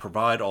necessarily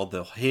provide all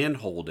the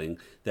hand-holding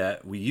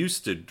that we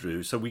used to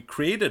do. So we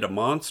created a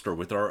monster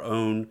with our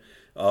own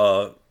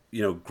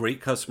great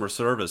customer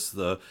service.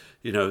 The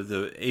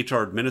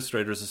HR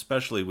administrators,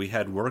 especially, we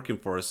had working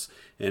for us,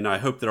 and I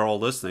hope they're all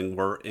listening,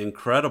 were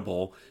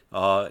incredible.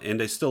 And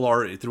they still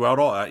are throughout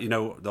all,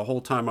 the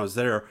whole time I was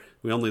there.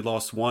 We only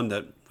lost one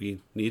that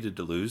we needed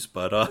to lose,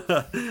 but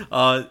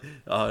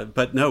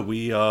no,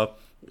 we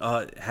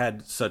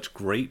had such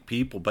great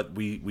people, but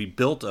we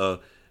built a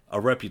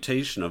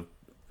reputation of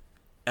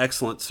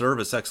excellent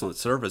service,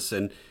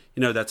 and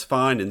that's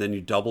fine. And then you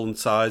double in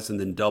size and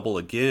then double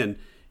again.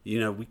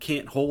 We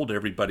can't hold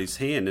everybody's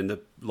hand, and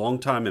the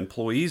longtime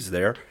employees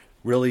there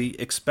really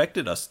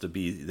expected us to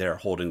be there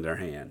holding their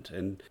hand,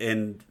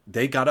 and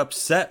they got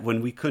upset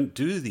when we couldn't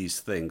do these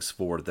things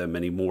for them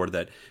anymore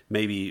that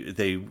maybe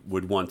they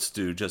would once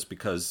do just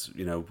because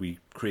we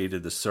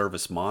created the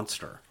service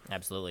monster.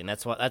 Absolutely, and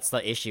that's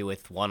the issue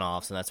with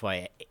one-offs, and that's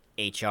why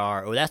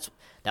HR.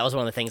 That was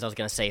one of the things I was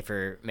going to say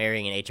for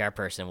marrying an HR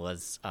person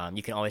was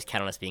you can always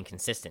count on us being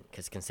consistent,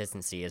 because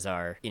consistency is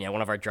our,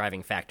 one of our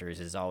driving factors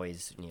is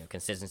always,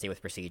 consistency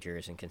with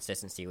procedures and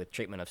consistency with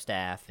treatment of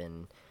staff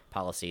and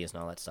policies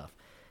and all that stuff.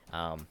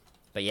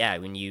 But yeah,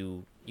 when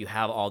you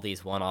have all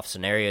these one-off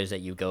scenarios that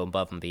you go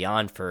above and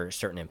beyond for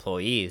certain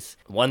employees,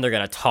 one, they're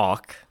going to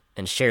talk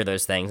and share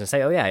those things and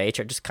say, oh yeah,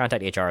 HR, just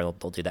contact HR, they'll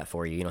do that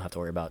for you. You don't have to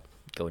worry about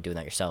doing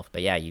that yourself.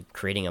 But yeah, you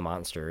creating a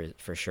monster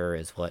for sure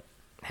is what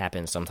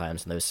happens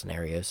sometimes in those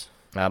scenarios.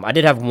 I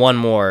did have one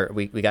more.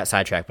 We got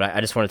sidetracked, but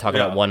I just want to talk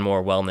about one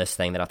more wellness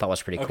thing that I thought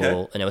was pretty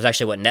cool, and it was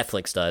actually what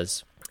Netflix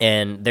does.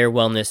 And their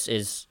wellness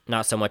is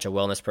not so much a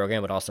wellness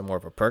program, but also more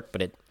of a perk,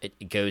 but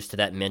it goes to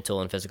that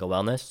mental and physical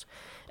wellness.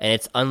 And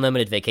it's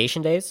unlimited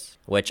vacation days,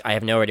 which I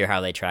have no idea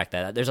how they track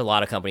that. There's a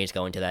lot of companies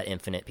going to that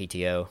infinite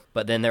PTO.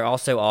 But then they're one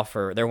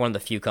of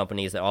the few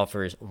companies that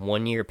offers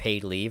 1 year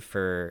paid leave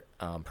for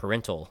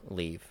parental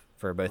leave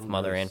for both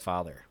mother and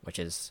father, which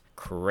is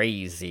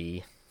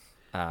crazy.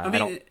 I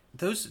mean,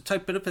 those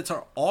type benefits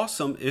are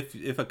awesome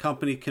if a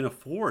company can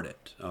afford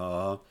it.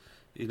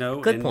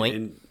 Good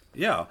point.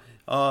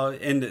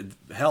 And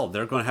hell,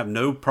 they're going to have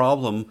no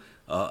problem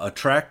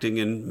attracting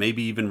and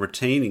maybe even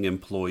retaining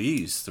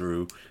employees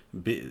through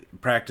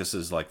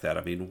practices like that.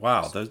 I mean,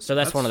 wow. So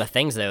that's one of the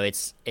things, though.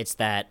 It's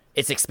that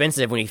it's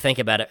expensive when you think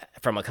about it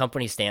from a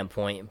company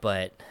standpoint.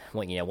 But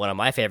one of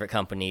my favorite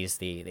companies,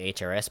 the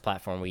HRS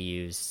platform we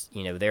use,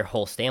 their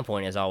whole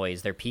standpoint is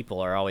always their people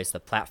are always the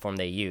platform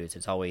they use.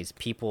 It's always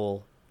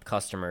people,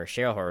 customer,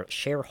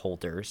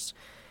 shareholders.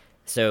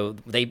 So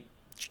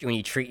when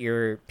you treat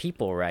your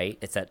people right,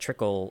 it's that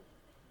trickle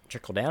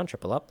down,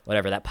 trickle up,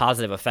 whatever, that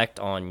positive effect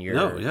on your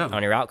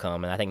on your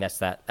outcome. And I think that's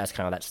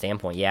kind of that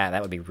standpoint. Yeah,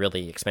 that would be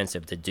really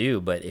expensive to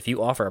do, but if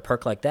you offer a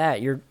perk like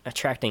that, you're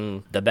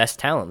attracting the best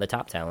talent, the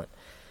top talent,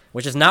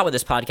 which is not what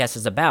this podcast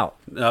is about.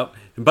 No,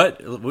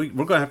 but we're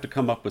going to have to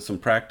come up with some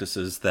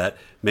practices that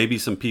maybe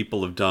some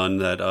people have done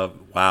that.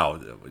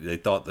 Wow, they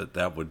thought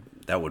that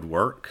would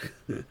work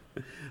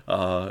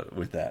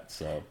with that.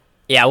 So.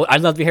 Yeah,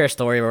 I'd love to hear a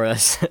story where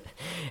us,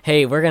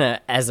 hey, we're gonna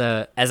as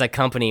a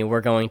company,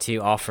 we're gonna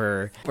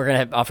offer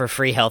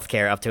free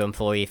healthcare up to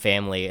employee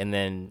family, and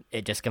then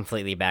it just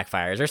completely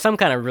backfires. Or some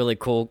kind of really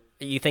cool.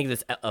 You think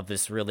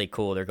this really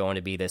cool. They're going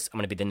to be this. I'm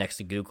going to be the next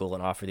to Google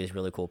and offer these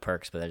really cool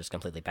perks, but that just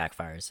completely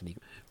backfires.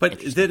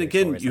 But then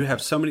again, you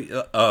have so many.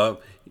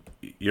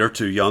 You're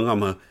too young.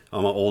 I'm an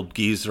old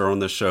geezer on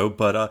the show.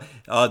 But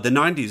the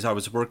 '90s, I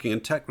was working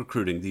in tech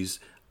recruiting. These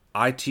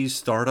IT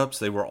startups,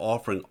 they were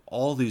offering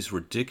all these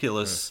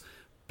ridiculous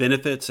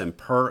benefits and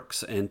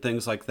perks and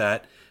things like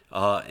that.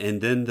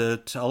 And then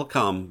the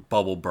telecom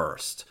bubble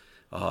burst.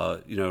 Right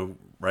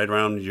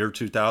around year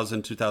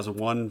 2000,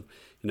 2001,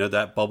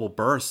 that bubble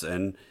burst.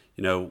 And,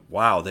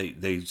 wow,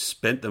 they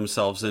spent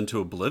themselves into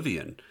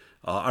oblivion.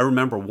 I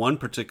remember one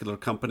particular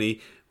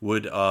company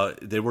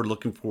they were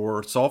looking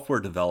for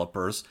software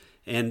developers,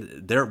 and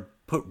they're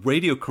put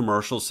radio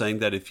commercials saying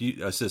that if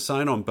you as a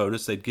sign-on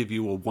bonus, they'd give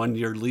you a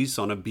 1-year lease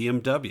on a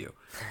BMW.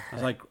 I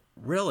was like,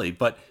 really?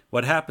 But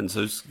what happens?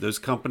 Those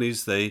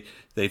companies they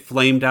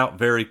flamed out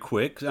very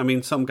quick. I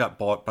mean, some got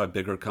bought by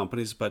bigger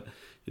companies, but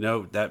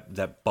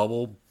that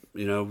bubble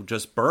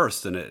just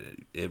burst,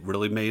 and it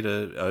really made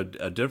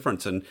a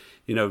difference. And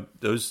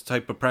those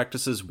type of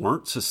practices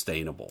weren't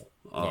sustainable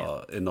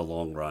in the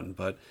long run.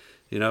 But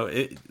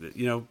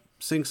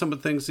seeing some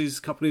of the things these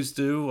companies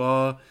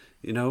do.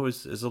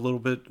 Is a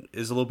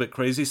little bit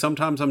crazy.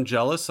 Sometimes I'm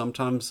jealous.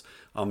 Sometimes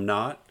I'm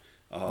not.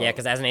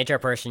 Because as an HR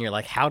person, you're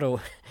like, how do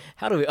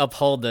we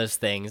uphold those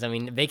things? I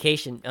mean,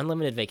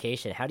 unlimited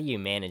vacation. How do you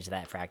manage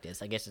that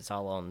practice? I guess it's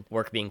all on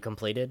work being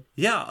completed.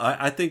 Yeah,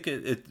 I think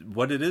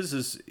what it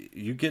is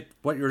you get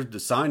what you're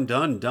assigned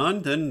done,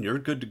 then you're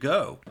good to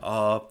go.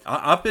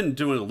 I've been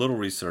doing a little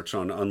research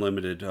on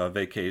unlimited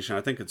vacation.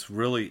 I think it's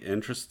really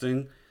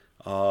interesting.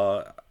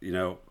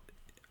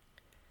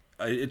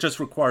 It just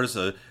requires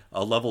a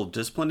level of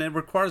discipline. It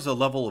requires a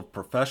level of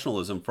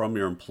professionalism from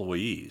your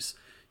employees.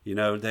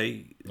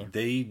 They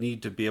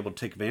need to be able to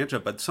take advantage of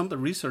it. But some of the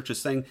research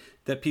is saying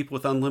that people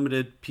with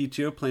unlimited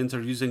PTO plans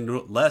are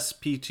using less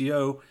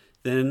PTO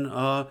than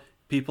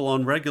people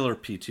on regular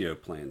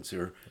PTO plans,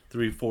 your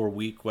 3-4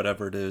 week,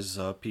 whatever it is,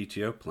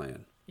 PTO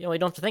plan. You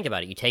don't have to think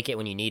about it. You take it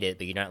when you need it,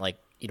 but you're not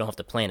you don't have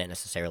to plan it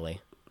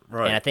necessarily.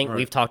 Right, and I think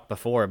we've talked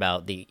before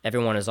about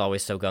everyone is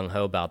always so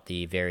gung-ho about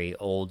the very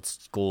old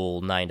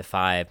school 9 to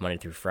 5, Monday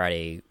through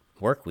Friday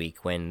work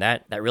week, when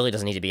that really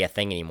doesn't need to be a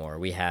thing anymore.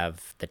 We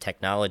have the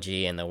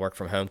technology and the work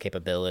from home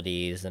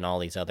capabilities and all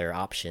these other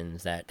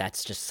options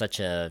that's just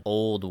such a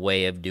old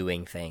way of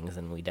doing things,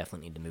 and we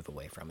definitely need to move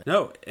away from it.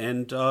 No,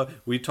 and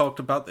we talked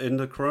about in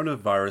the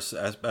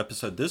coronavirus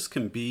episode, this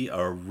can be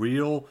a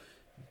real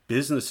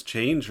business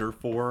changer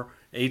for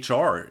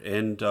HR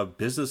and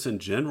business in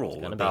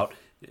general. About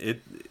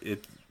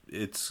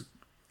it's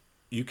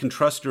you can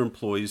trust your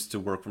employees to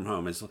work from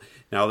home.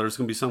 Now there's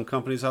going to be some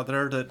companies out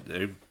there that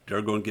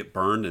they're going to get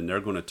burned, and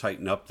they're going to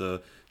tighten up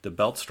the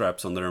belt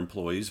straps on their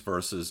employees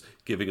versus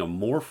giving them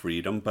more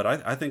freedom. But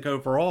I think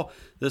overall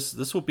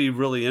this will be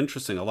really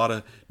interesting. A lot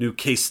of new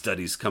case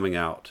studies coming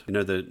out.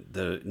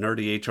 The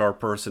nerdy HR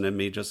person in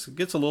me just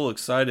gets a little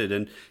excited.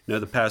 And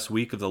the past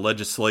week of the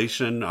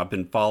legislation, I've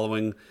been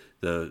following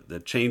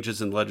the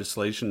changes in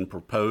legislation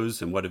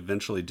proposed and what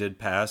eventually did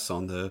pass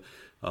on the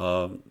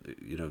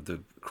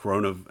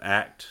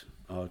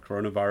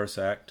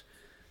Coronavirus Act,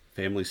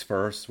 Families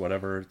First,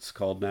 whatever it's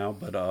called now.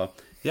 But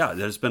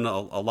there's been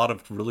a lot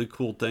of really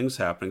cool things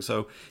happening.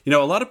 So a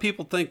lot of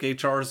people think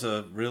HR is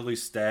a really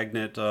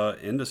stagnant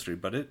industry,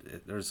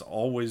 but there's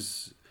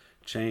always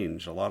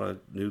change. A lot of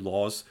new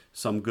laws,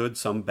 some good,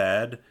 some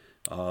bad.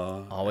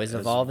 Always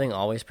evolving,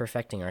 always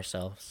perfecting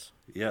ourselves.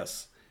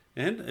 Yes,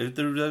 and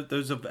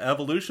there's an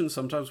evolution.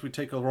 Sometimes we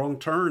take a wrong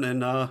turn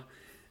and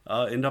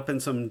end up in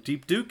some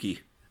deep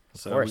dookie.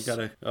 So we got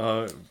to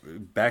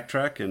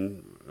backtrack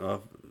and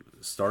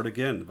start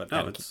again. But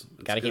no, it's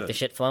got to keep the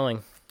shit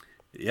flowing.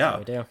 Yeah,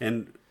 we do.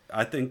 And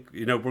I think,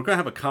 we're going to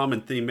have a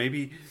common theme.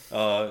 Maybe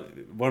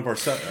one of our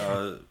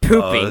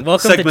pooping. Welcome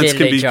segments to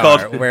can be HR,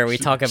 called where we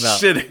talk about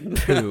shitting.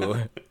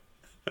 poo.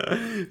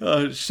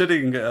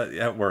 Shitting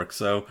at work.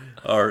 So,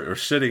 or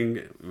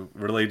shitting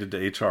related to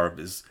HR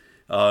is.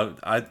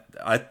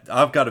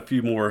 I've got a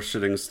few more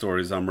shitting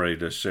stories I'm ready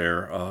to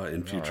share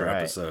in future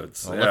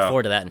episodes. Well, look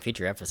forward to that in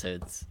future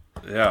episodes.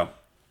 Yeah.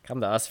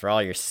 Come to us for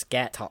all your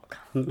scat talk.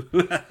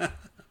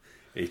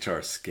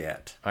 HR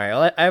scat. All right,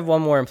 well, I have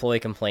one more employee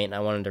complaint I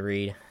wanted to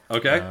read.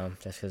 Okay.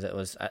 Just because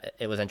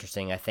it was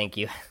interesting. I think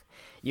you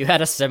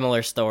had a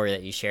similar story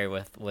that you shared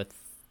with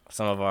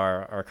some of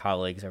our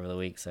colleagues over the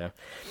week. So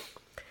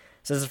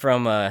this is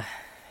from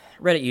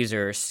Reddit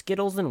user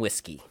Skittles and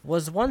Whiskey.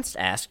 Was once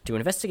asked to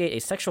investigate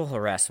a sexual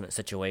harassment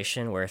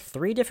situation where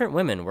 3 different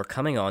women were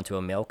coming on to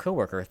a male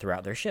coworker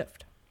throughout their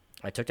shift.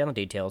 I took down the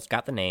details,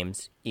 got the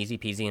names, easy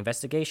peasy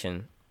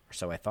investigation, or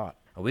so I thought.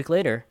 A week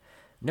later,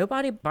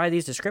 nobody by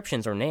these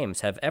descriptions or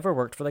names have ever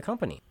worked for the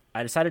company.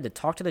 I decided to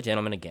talk to the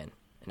gentleman again,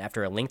 and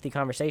after a lengthy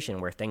conversation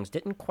where things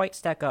didn't quite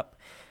stack up,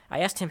 I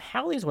asked him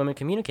how these women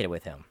communicated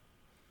with him.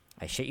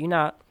 I shit you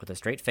not, with a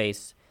straight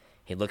face,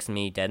 he looks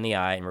me dead in the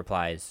eye and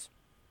replies,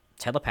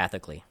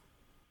 telepathically,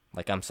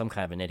 like I'm some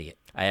kind of an idiot.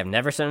 I have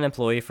never sent an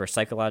employee for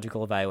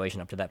psychological evaluation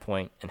up to that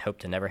point and hope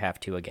to never have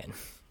to again.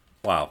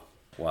 Wow.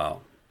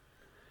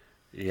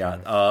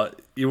 Yeah,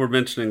 you were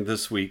mentioning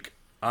this week,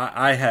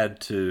 I had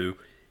to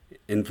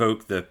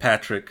invoke the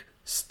Patrick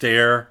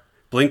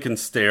blink and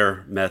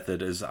stare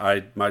method.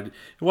 It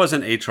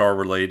wasn't HR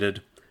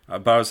related,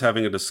 but I was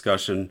having a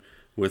discussion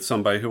with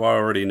somebody who I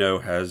already know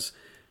has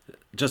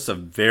just a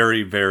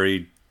very,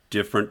 very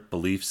different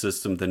belief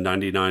system than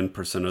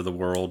 99% of the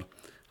world.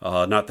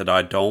 Not that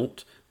I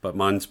don't, but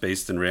mine's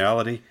based in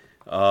reality.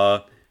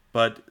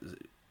 But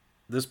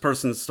this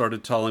person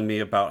started telling me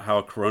about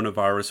how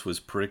coronavirus was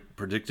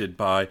predicted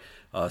by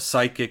a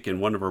psychic in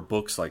one of her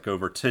books like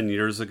over 10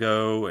 years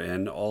ago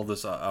and all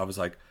this. I was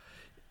like,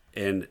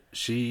 and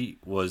she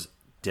was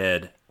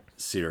dead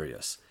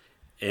serious.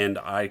 And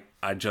I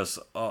just,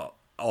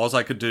 all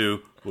I could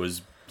do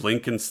was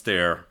blink and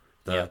stare,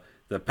 the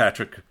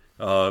Patrick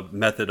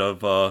method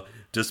of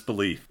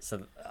disbelief.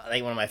 So I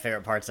think one of my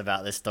favorite parts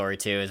about this story,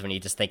 too, is when you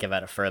just think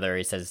about it further.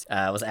 He says,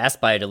 was asked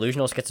by a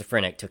delusional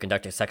schizophrenic to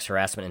conduct a sex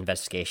harassment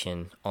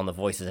investigation on the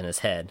voices in his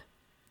head.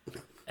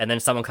 And then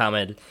someone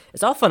commented,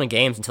 it's all fun and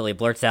games until he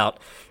blurts out,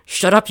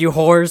 shut up, you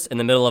whores, in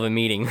the middle of a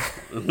meeting.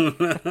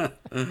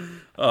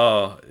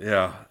 Oh,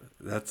 yeah.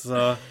 That's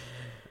a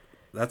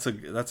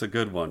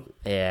good one.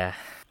 Yeah.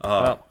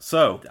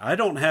 So, I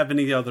don't have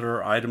any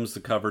other items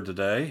to cover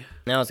today.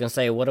 Now I was going to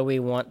say, what do we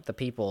want the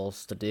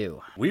peoples to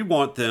do? We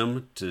want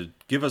them to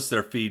give us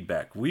their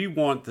feedback. We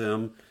want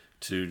them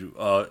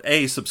to,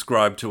 A,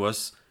 subscribe to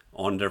us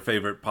on their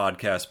favorite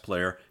podcast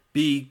player.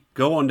 B,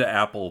 go on to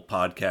Apple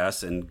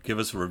Podcasts and give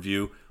us a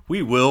review.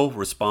 We will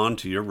respond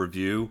to your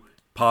review,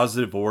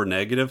 positive or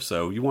negative.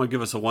 So, you want to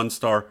give us a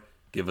 1-star,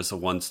 give us a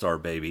 1-star,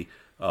 baby.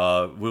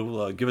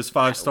 We'll give us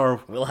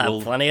 5-star. We'll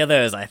have plenty of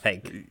those, I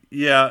think.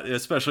 Yeah,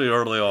 especially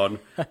early on.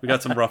 We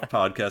got some rough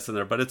podcasts in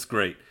there, but it's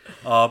great.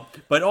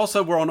 But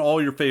also, we're on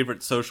all your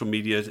favorite social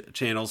media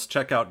channels.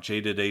 Check out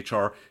Jaded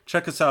HR.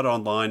 Check us out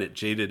online at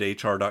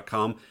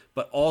jadedhr.com.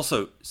 But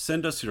also,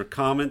 send us your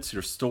comments,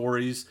 your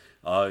stories,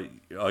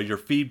 your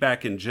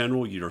feedback in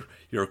general,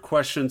 your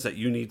questions that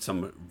you need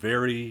some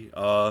very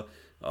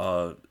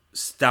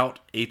stout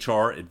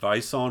HR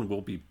advice on.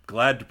 We'll be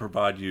glad to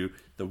provide you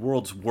the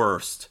world's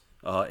worst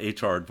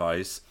HR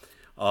advice.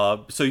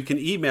 So you can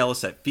email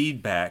us at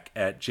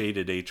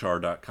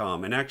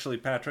feedback@jadedhr.com. And actually,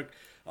 Patrick,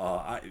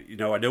 I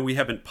know we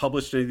haven't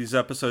published any of these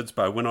episodes,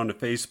 but I went on to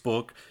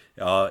Facebook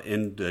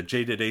in the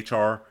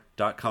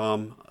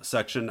jadedhr.com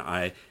section.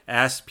 I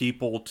asked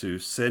people to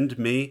send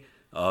me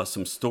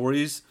some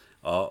stories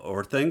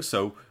or things.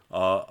 So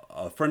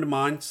a friend of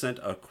mine sent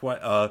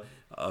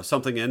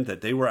something in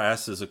that they were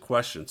asked as a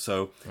question.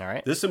 So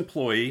This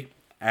employee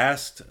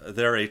asked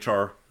their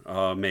HR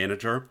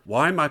manager,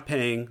 why am I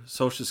paying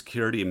Social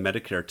Security and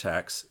Medicare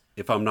tax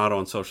if I'm not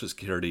on Social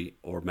Security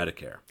or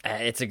Medicare?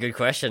 It's a good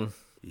question.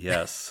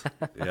 Yes.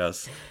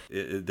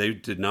 They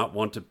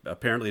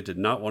apparently did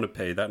not want to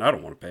pay that, and I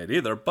don't want to pay it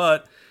either,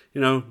 but,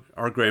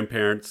 our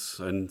grandparents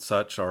and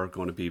such are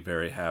going to be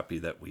very happy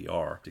that we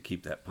are to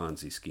keep that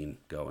Ponzi scheme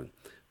going.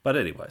 But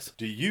anyways,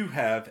 do you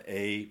have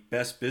a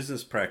best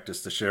business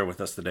practice to share with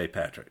us today,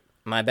 Patrick?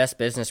 My best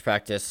business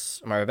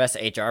practice, my best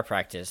HR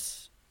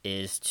practice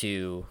is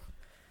to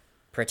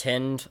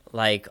pretend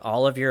like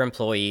all of your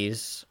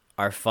employees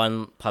are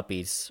fun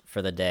puppies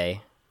for the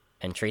day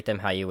and treat them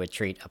how you would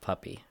treat a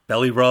puppy.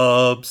 Belly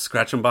rubs,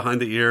 scratch them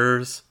behind the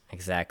ears.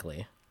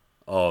 Exactly.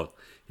 Oh,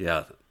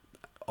 yeah.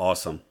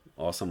 Awesome.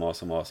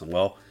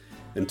 Well,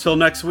 until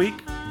next week,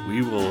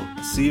 we will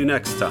see you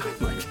next time.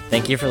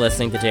 Thank you for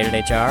listening to Jaded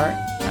HR.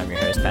 I'm your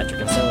host,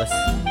 Patrick Ancilis.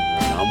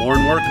 I'm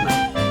Warren Workman.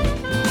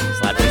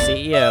 Slap your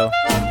CEO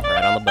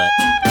right on the butt.